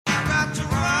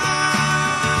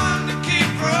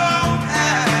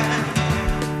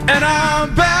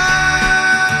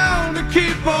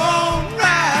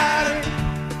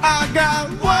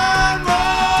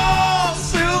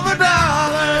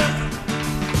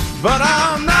But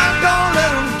I'm not gonna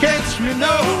let them catch me,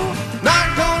 no.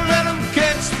 Not gonna let them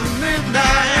catch the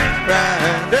midnight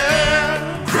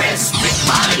rider. Chris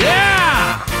McMahon.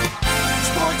 Yeah!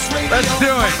 Sports Radio. Let's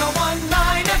do it.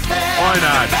 101.9 FM. Why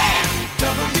not?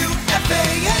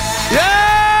 WFAN.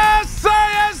 Yes, sir,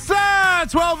 yes, sir.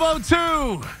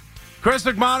 12:02. Chris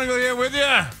McMahon here with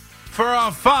you for a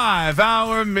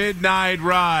 5-hour midnight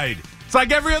ride. It's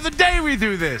like every other day we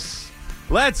do this.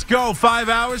 Let's go. 5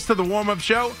 hours to the warm-up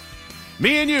show.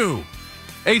 Me and you.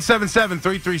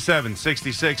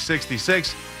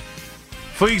 877-337-6666.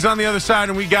 Fleeg's on the other side,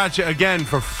 and we got you again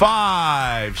for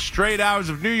 5 straight hours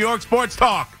of New York sports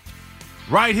talk.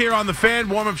 Right here on the Fan.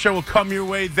 Warm-up show will come your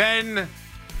way then.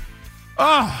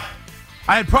 Oh,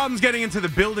 I had problems getting into the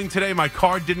building today. My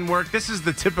card didn't work. This is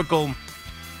the typical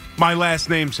my last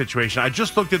name situation. I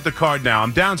just looked at the card now.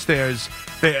 I'm downstairs.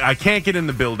 I can't get in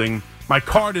the building. My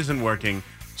card isn't working.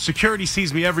 Security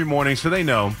sees me every morning, so they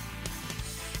know.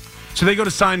 So they go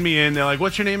to sign me in. They're like,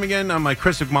 what's your name again? I'm like,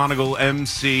 Chris McMonagle,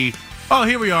 MC. Oh,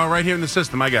 here we are, right here in the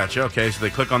system. I got you. Okay, so they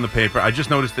click on the paper. I just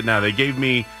noticed it now. They gave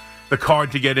me the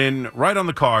card to get in. Right on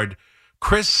the card,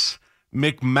 Chris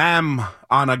McMahon.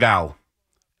 McMamonagle.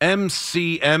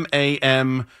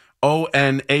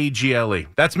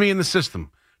 That's me in the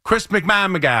system. Chris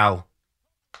McMahon.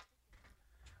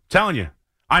 Telling you,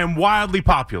 I am wildly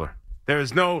popular. There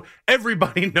is no,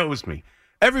 everybody knows me.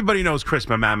 Everybody knows Chris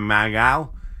McMahon.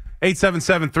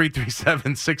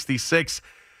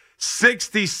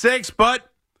 877-337-6666. But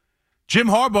Jim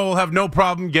Harbaugh will have no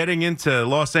problem getting into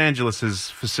Los Angeles'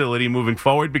 facility moving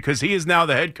forward because he is now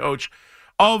the head coach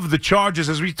of the Chargers.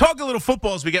 As we talk a little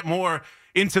football, as we get more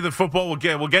into the football,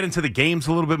 we'll get into the games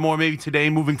a little bit more maybe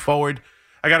today moving forward.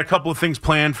 I got a couple of things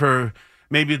planned for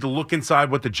maybe to look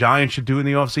inside what the Giants should do in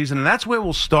the offseason, and that's where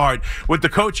we'll start with the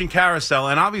coaching carousel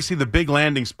and obviously the big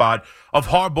landing spot of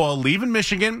Harbaugh leaving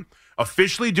Michigan,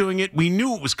 officially doing it. We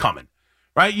knew it was coming,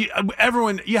 right? You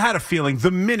had a feeling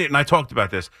the minute, and I talked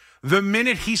about this, the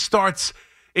minute he starts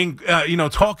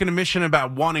talking to Michigan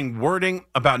about wanting wording,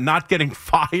 about not getting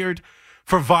fired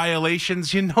for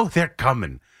violations, you know they're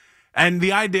coming. And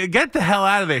the idea, get the hell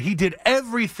out of there. He did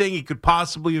everything he could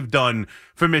possibly have done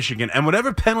for Michigan. And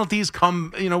whatever penalties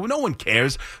come, no one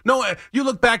cares. No, you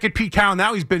look back at Pete Carroll,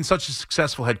 now he's been such a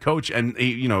successful head coach, and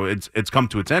it's come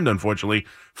to its end, unfortunately,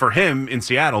 for him in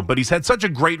Seattle. But he's had such a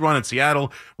great run at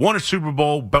Seattle, won a Super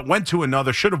Bowl, but went to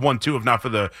another, should have won 2 if not for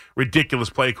the ridiculous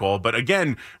play call. But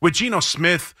again, with Geno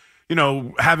Smith,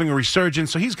 having a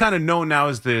resurgence, so he's kind of known now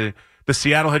as the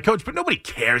Seattle head coach, but nobody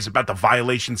cares about the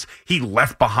violations he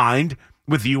left behind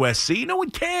with USC. No one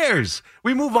cares.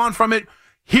 We move on from it.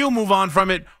 He'll move on from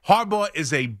it. Harbaugh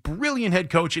is a brilliant head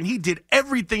coach, and he did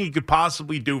everything he could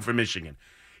possibly do for Michigan.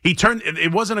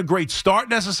 It wasn't a great start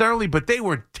necessarily, but they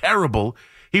were terrible.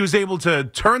 He was able to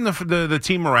turn the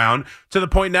team around to the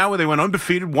point now where they went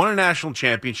undefeated, won a national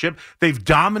championship. They've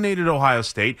dominated Ohio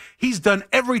State. He's done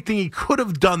everything he could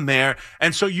have done there.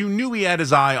 And so you knew he had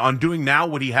his eye on doing now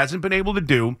what he hasn't been able to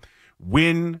do,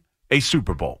 win a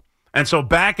Super Bowl. And so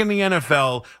back in the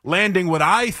NFL, landing what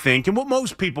I think and what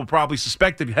most people probably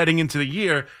suspected heading into the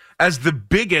year as the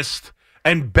biggest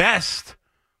and best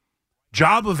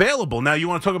job available. Now, you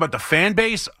want to talk about the fan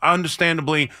base?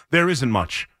 Understandably, there isn't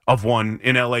much of one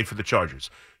in L.A. for the Chargers.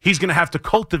 He's going to have to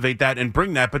cultivate that and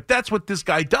bring that, but that's what this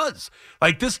guy does.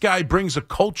 Like, this guy brings a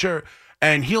culture,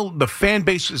 and the fan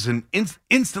base is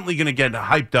instantly going to get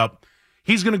hyped up.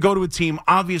 He's going to go to a team,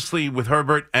 obviously, with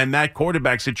Herbert and that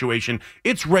quarterback situation.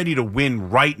 It's ready to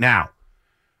win right now.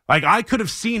 Like, I could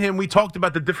have seen him. We talked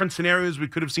about the different scenarios we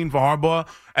could have seen for Harbaugh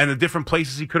and the different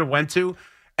places he could have went to,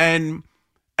 and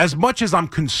as much as I'm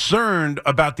concerned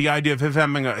about the idea of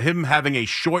him having a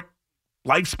short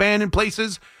lifespan in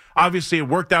places, obviously it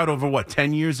worked out over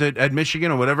 10 years at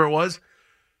Michigan or whatever it was.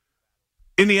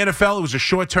 In the NFL, it was a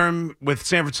short term with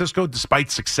San Francisco despite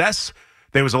success.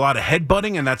 There was a lot of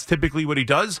headbutting, and that's typically what he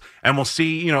does. And we'll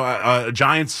see, a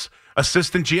Giants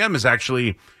assistant GM is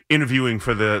actually interviewing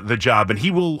for the job, and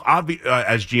he will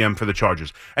as GM for the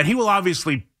Chargers. And he will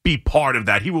obviously be part of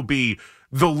that. He will be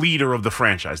the leader of the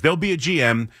franchise. There'll be a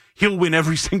GM. He'll win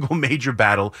every single major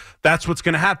battle. That's what's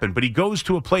going to happen. But he goes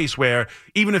to a place where,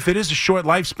 even if it is a short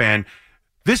lifespan,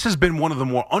 this has been one of the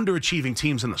more underachieving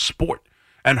teams in the sport.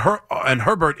 And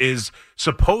Herbert is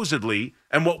supposedly,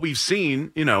 and what we've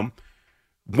seen,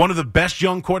 one of the best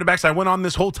young quarterbacks. I went on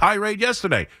this whole tirade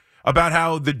yesterday about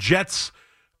how the Jets'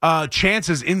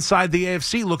 chances inside the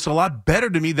AFC looks a lot better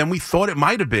to me than we thought it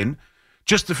might have been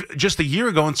just a year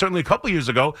ago, and certainly a couple of years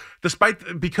ago,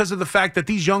 because of the fact that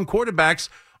these young quarterbacks,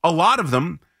 a lot of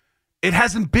them, it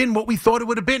hasn't been what we thought it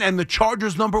would have been, and the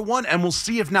Chargers #1, and we'll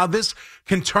see if now this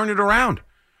can turn it around.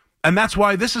 And that's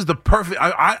why this is the perfect.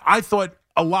 I thought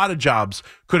a lot of jobs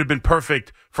could have been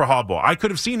perfect for Harbaugh. I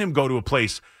could have seen him go to a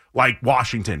place like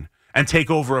Washington and take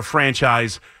over a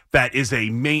franchise that is a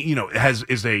main,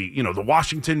 the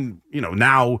Washington,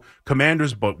 now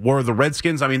Commanders, but were the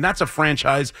Redskins. I mean, that's a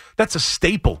franchise, that's a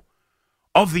staple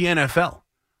of the NFL.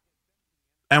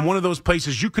 And one of those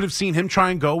places you could have seen him try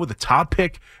and go with a top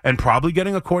pick and probably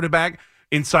getting a quarterback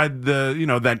inside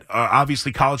that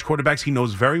obviously college quarterbacks he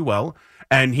knows very well.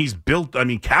 And he's built,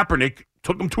 Kaepernick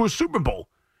took him to a Super Bowl.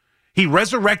 He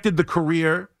resurrected the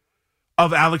career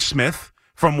of Alex Smith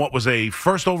from what was a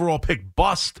first overall pick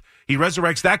bust. He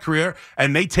resurrects that career,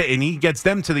 and he gets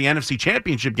them to the NFC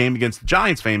Championship game against the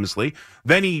Giants, famously.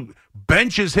 Then he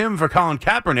benches him for Colin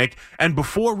Kaepernick, and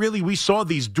before really we saw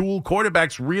these dual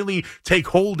quarterbacks really take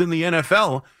hold in the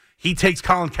NFL, he takes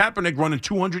Colin Kaepernick running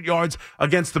 200 yards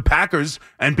against the Packers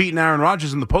and beating Aaron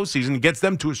Rodgers in the postseason and gets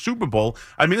them to a Super Bowl.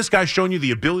 I mean, this guy's shown you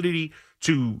the ability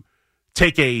to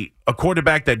take a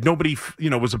quarterback that nobody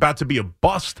was about to be a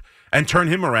bust and turn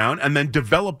him around and then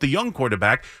develop the young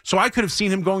quarterback. So I could have seen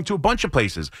him going to a bunch of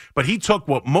places. But he took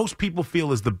what most people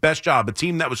feel is the best job, a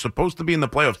team that was supposed to be in the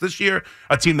playoffs this year,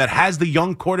 a team that has the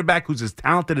young quarterback who's as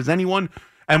talented as anyone,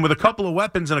 and with a couple of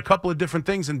weapons and a couple of different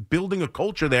things and building a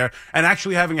culture there and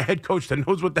actually having a head coach that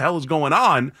knows what the hell is going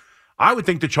on. I would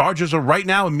think the Chargers are right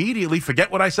now immediately,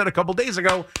 forget what I said a couple days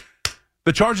ago,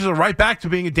 the Chargers are right back to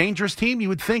being a dangerous team, you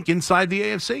would think, inside the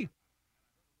AFC.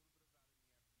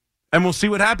 And we'll see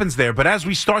what happens there. But as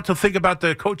we start to think about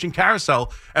the coaching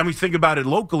carousel and we think about it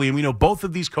locally, and we know both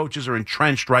of these coaches are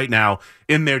entrenched right now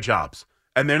in their jobs,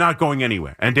 and they're not going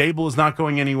anywhere. And Daboll is not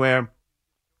going anywhere.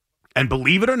 And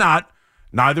believe it or not,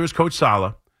 neither is Coach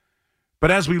Saleh.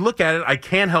 But as we look at it, I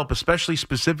can't help, especially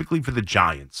specifically for the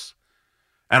Giants.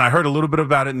 And I heard a little bit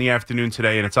about it in the afternoon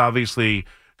today, and it's obviously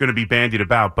going to be bandied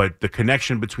about, but the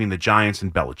connection between the Giants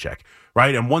and Belichick,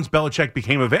 right? And once Belichick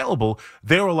became available,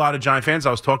 there were a lot of Giant fans.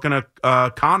 I was talking to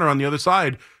Connor on the other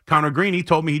side, Connor Green. He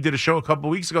told me he did a show a couple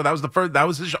of weeks ago. That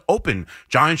was his open.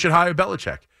 Giants should hire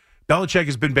Belichick. Belichick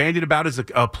has been bandied about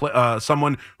as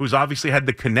someone who's obviously had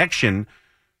the connection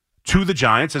to the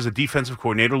Giants as a defensive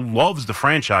coordinator, loves the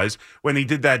franchise. When he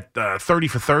did that 30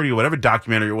 for 30 or whatever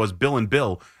documentary it was, Bill and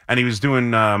Bill, and he was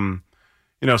doing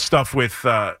stuff with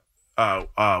Bill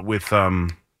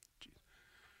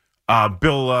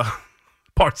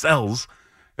Parcells,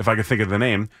 if I could think of the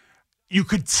name, you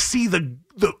could see the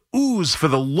ooze for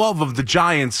the love of the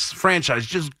Giants franchise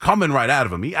just coming right out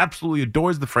of him. He absolutely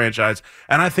adores the franchise,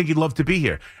 and I think he'd love to be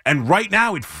here. And right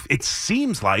now, it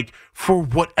seems like, for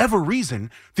whatever reason,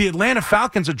 the Atlanta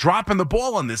Falcons are dropping the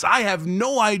ball on this. I have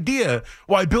no idea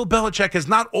why Bill Belichick has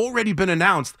not already been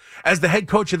announced as the head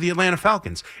coach of the Atlanta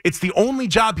Falcons. It's the only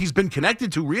job he's been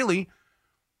connected to, really.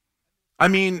 I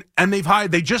mean, and they've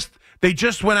hired. They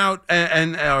just went out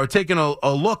and are taking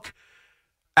a look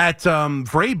at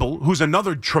Vrabel, who's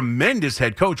another tremendous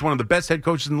head coach, one of the best head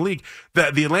coaches in the league.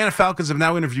 The Atlanta Falcons have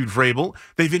now interviewed Vrabel.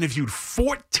 They've interviewed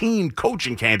 14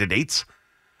 coaching candidates.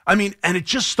 I mean, and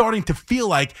it's just starting to feel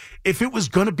like if it was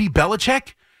going to be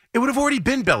Belichick, it would have already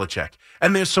been Belichick.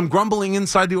 And there's some grumbling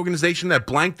inside the organization that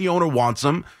blank the owner wants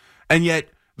him, and yet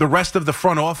the rest of the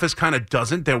front office kind of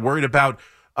doesn't. They're worried about,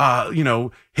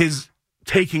 his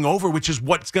taking over, which is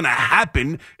what's going to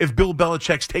happen if Bill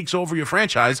Belichick takes over your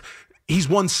franchise. He's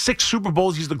won 6 Super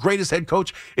Bowls. He's the greatest head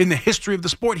coach in the history of the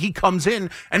sport. He comes in,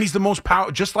 and he's the most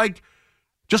powerful, just like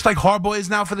Harbaugh is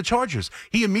now for the Chargers.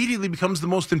 He immediately becomes the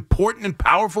most important and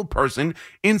powerful person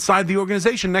inside the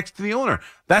organization next to the owner.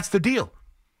 That's the deal.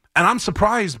 And I'm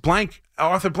surprised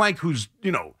Arthur Blank, who's,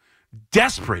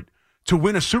 desperate to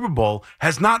win a Super Bowl,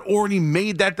 has not already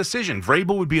made that decision.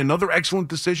 Vrabel would be another excellent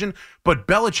decision, but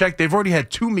Belichick, they've already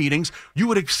had 2 meetings. You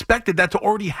would have expected that to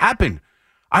already happen.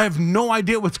 I have no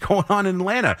idea what's going on in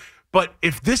Atlanta. But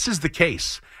if this is the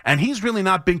case, and he's really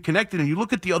not been connected, and you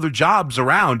look at the other jobs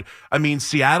around, I mean,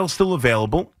 Seattle's still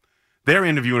available. They're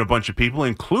interviewing a bunch of people,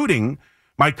 including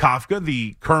Mike Kafka,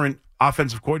 the current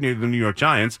offensive coordinator of the New York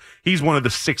Giants. He's one of the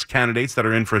 6 candidates that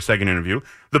are in for a second interview.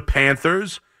 The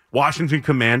Panthers, Washington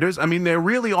Commanders. I mean, there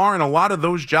really aren't a lot of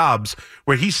those jobs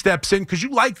where he steps in because you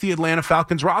like the Atlanta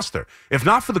Falcons roster. If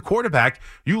not for the quarterback,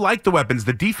 you like the weapons.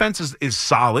 The defense is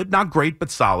solid, not great, but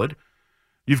solid.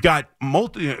 You've got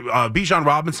Bijan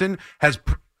Robinson has,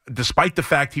 despite the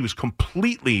fact he was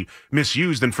completely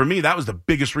misused, and for me, that was the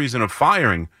biggest reason of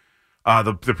firing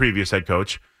the previous head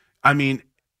coach. I mean,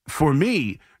 for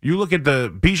me, you look at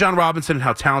the Bijan Robinson and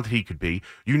how talented he could be.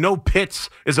 Pitts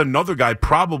is another guy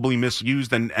probably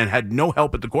misused and had no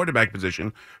help at the quarterback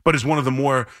position, but is one of the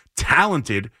more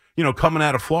talented, coming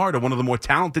out of Florida, one of the more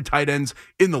talented tight ends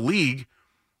in the league.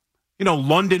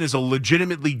 London is a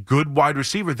legitimately good wide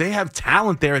receiver. They have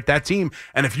talent there at that team.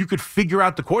 And if you could figure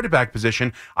out the quarterback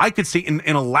position, I could see in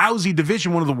a lousy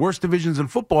division, one of the worst divisions in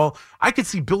football, I could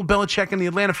see Bill Belichick and the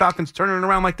Atlanta Falcons turning it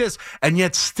around like this, and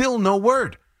yet still no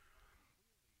word.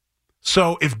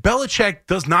 So if Belichick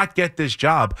does not get this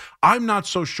job, I'm not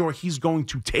so sure he's going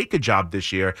to take a job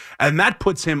this year, and that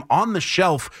puts him on the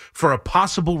shelf for a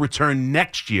possible return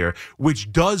next year,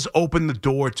 which does open the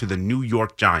door to the New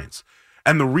York Giants.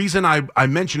 And the reason I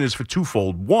mention is for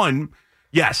twofold. One,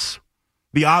 yes,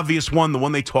 the obvious one, the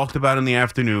one they talked about in the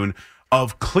afternoon,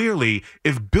 of clearly,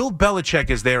 if Bill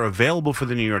Belichick is there available for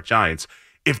the New York Giants,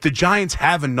 if the Giants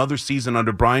have another season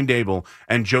under Brian Daboll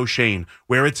and Joe Schoen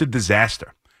where it's a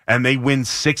disaster and they win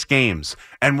 6 games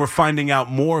and we're finding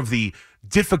out more of the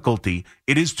difficulty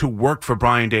it is to work for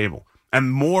Brian Daboll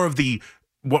and more of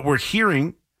what we're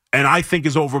hearing, and I think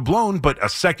is overblown, but a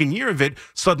second year of it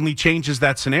suddenly changes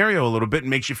that scenario a little bit and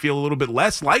makes you feel a little bit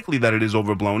less likely that it is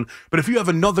overblown. But if you have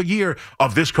another year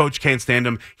of this coach can't stand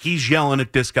him, he's yelling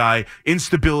at this guy,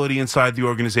 instability inside the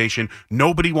organization,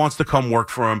 nobody wants to come work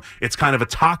for him, it's kind of a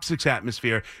toxic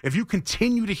atmosphere. If you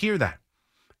continue to hear that,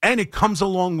 and it comes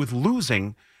along with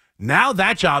losing, now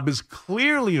that job is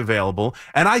clearly available,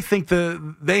 and I think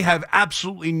they have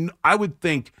absolutely, I would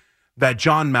think that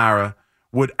John Mara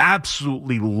would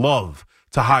absolutely love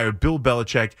to hire Bill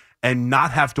Belichick and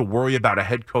not have to worry about a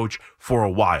head coach for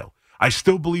a while. I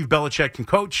still believe Belichick can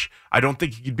coach. I don't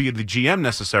think he could be the GM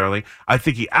necessarily. I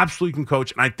think he absolutely can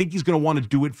coach, and I think he's going to want to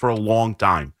do it for a long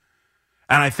time.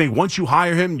 And I think once you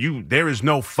hire him, there is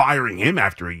no firing him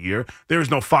after a year. There is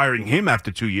no firing him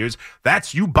after 2 years.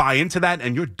 You buy into that,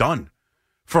 and you're done.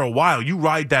 For a while, you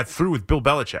ride that through with Bill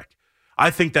Belichick. I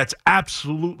think that's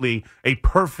absolutely a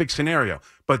perfect scenario.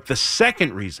 But the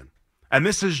second reason, and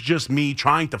this is just me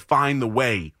trying to find the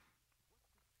way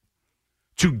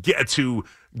to get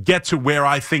to where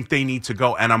I think they need to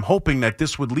go, and I'm hoping that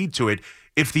this would lead to it,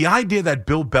 if the idea that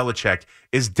Bill Belichick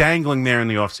is dangling there in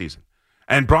the offseason,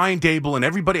 and Brian Daboll and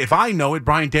everybody, if I know it,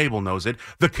 Brian Daboll knows it,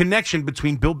 the connection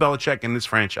between Bill Belichick and this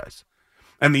franchise,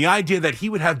 and the idea that he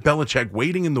would have Belichick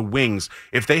waiting in the wings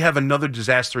if they have another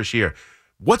disastrous year.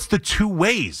 What's the 2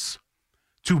 ways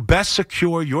to best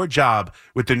secure your job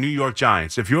with the New York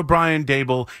Giants? If you're Brian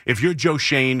Daboll, if you're Joe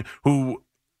Schoen, who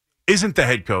isn't the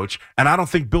head coach, and I don't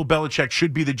think Bill Belichick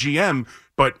should be the GM,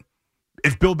 but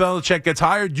if Bill Belichick gets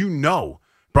hired,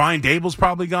 Brian Daboll's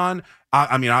probably gone.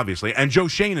 Obviously, and Joe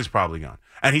Schoen is probably gone.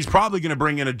 And he's probably going to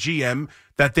bring in a GM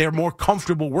that they're more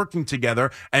comfortable working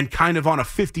together and kind of on a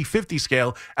 50-50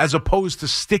 scale as opposed to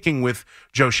sticking with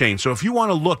Joe Schoen. So if you want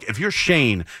to look, if you're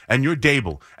Schoen and you're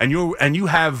Daboll and you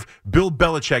have Bill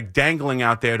Belichick dangling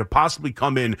out there to possibly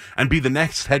come in and be the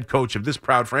next head coach of this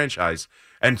proud franchise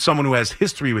and someone who has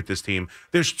history with this team,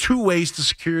 there's 2 ways to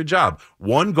secure a job.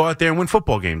 One, go out there and win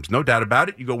football games. No doubt about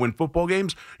it. You go win football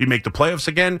games. You make the playoffs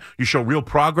again. You show real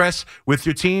progress with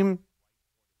your team.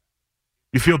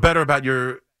 You feel better about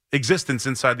your existence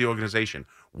inside the organization.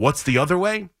 What's the other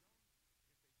way?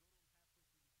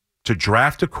 To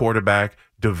draft a quarterback,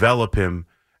 develop him,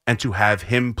 and to have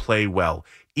him play well.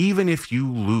 Even if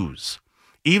you lose,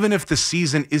 even if the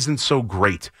season isn't so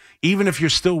great, even if you're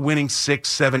still winning 6,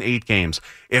 7, 8 games,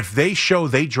 if they show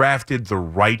they drafted the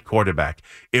right quarterback,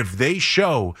 if they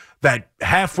show that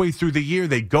halfway through the year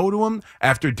they go to him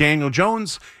after Daniel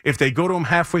Jones, if they go to him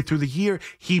halfway through the year,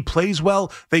 he plays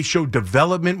well, they show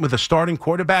development with a starting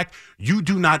quarterback, you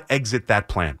do not exit that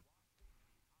plan.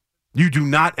 You do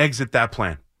not exit that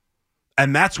plan.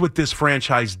 And that's what this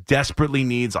franchise desperately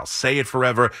needs. I'll say it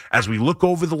forever. As we look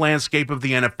over the landscape of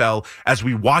the NFL, as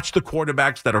we watch the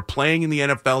quarterbacks that are playing in the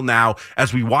NFL now,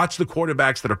 as we watch the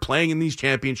quarterbacks that are playing in these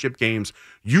championship games,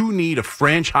 you need a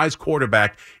franchise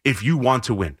quarterback if you want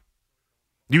to win.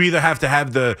 You either have to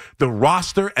have the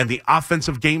roster and the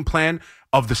offensive game plan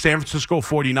of the San Francisco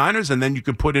 49ers, and then you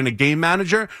can put in a game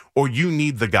manager, or you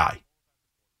need the guy.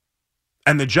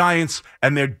 And the Giants,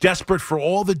 and they're desperate for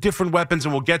all the different weapons,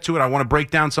 and we'll get to it. I want to break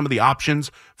down some of the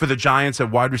options for the Giants at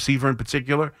wide receiver in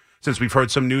particular, since we've heard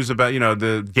some news about,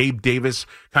 the Gabe Davis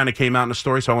kind of came out in the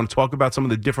story. So I want to talk about some of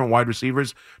the different wide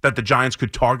receivers that the Giants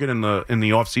could target in the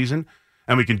offseason.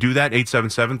 And we can do that,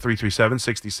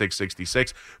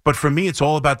 877-337-6666. But for me, it's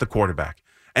all about the quarterback.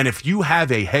 And if you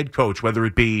have a head coach, whether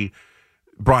it be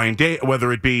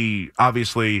whether it be,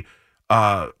 obviously,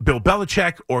 Bill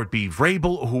Belichick or it be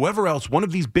Vrabel or whoever else, one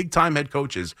of these big-time head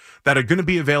coaches that are going to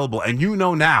be available, and you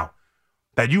know now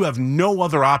that you have no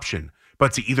other option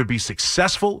but to either be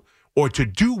successful or to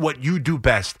do what you do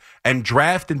best and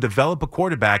draft and develop a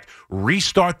quarterback,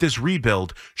 restart this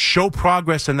rebuild, show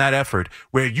progress in that effort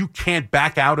where you can't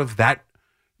back out of that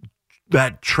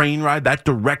that train ride, that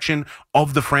direction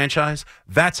of the franchise,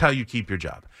 that's how you keep your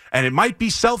job. And it might be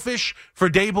selfish for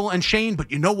Daboll and Schoen, but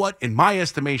you know what? In my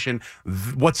estimation,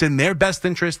 what's in their best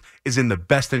interest is in the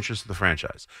best interest of the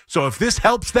franchise. So if this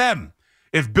helps them,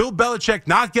 if Bill Belichick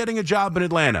not getting a job in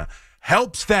Atlanta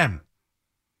helps them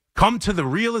come to the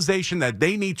realization that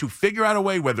they need to figure out a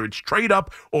way, whether it's trade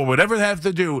up or whatever they have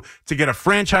to do to get a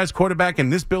franchise quarterback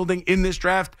in this building, in this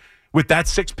draft, with that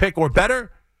 6th pick or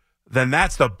better, then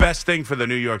that's the best thing for the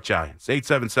New York Giants.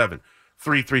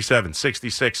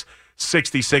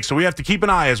 877-337-6666. So we have to keep an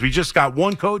eye, as we just got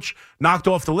one coach knocked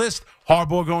off the list,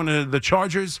 Harbaugh going to the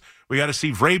Chargers. We got to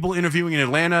see Vrabel interviewing in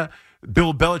Atlanta,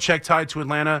 Bill Belichick tied to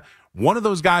Atlanta. One of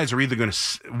those guys is either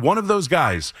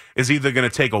going to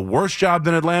take a worse job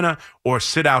than Atlanta or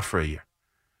sit out for a year.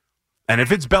 And if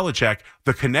it's Belichick,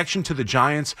 the connection to the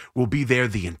Giants will be there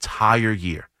the entire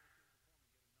year,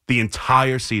 the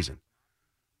entire season.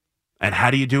 And how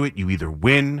do you do it? You either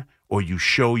win or you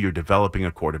show you're developing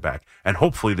a quarterback. And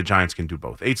hopefully the Giants can do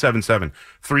both.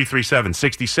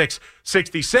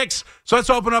 877-337-6666. So let's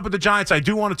open up with the Giants. I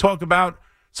do want to talk about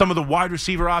some of the wide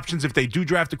receiver options. If they do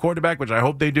draft a quarterback, which I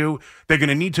hope they do, they're going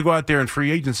to need to go out there in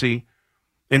free agency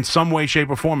in some way, shape,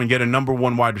 or form and get a number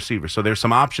one wide receiver. So there's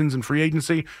some options in free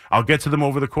agency. I'll get to them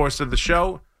over the course of the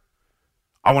show.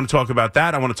 I want to talk about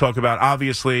that. I want to talk about,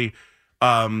 obviously,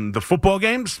 the football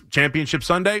games. Championship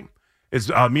Sunday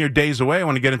is mere days away. I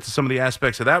want to get into some of the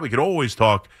aspects of that. We could always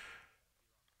talk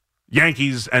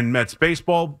Yankees and Mets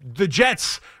baseball. The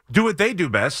Jets do what they do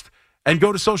best and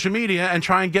go to social media and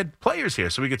try and get players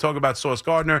here. So we could talk about Sauce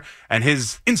Gardner and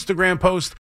his Instagram post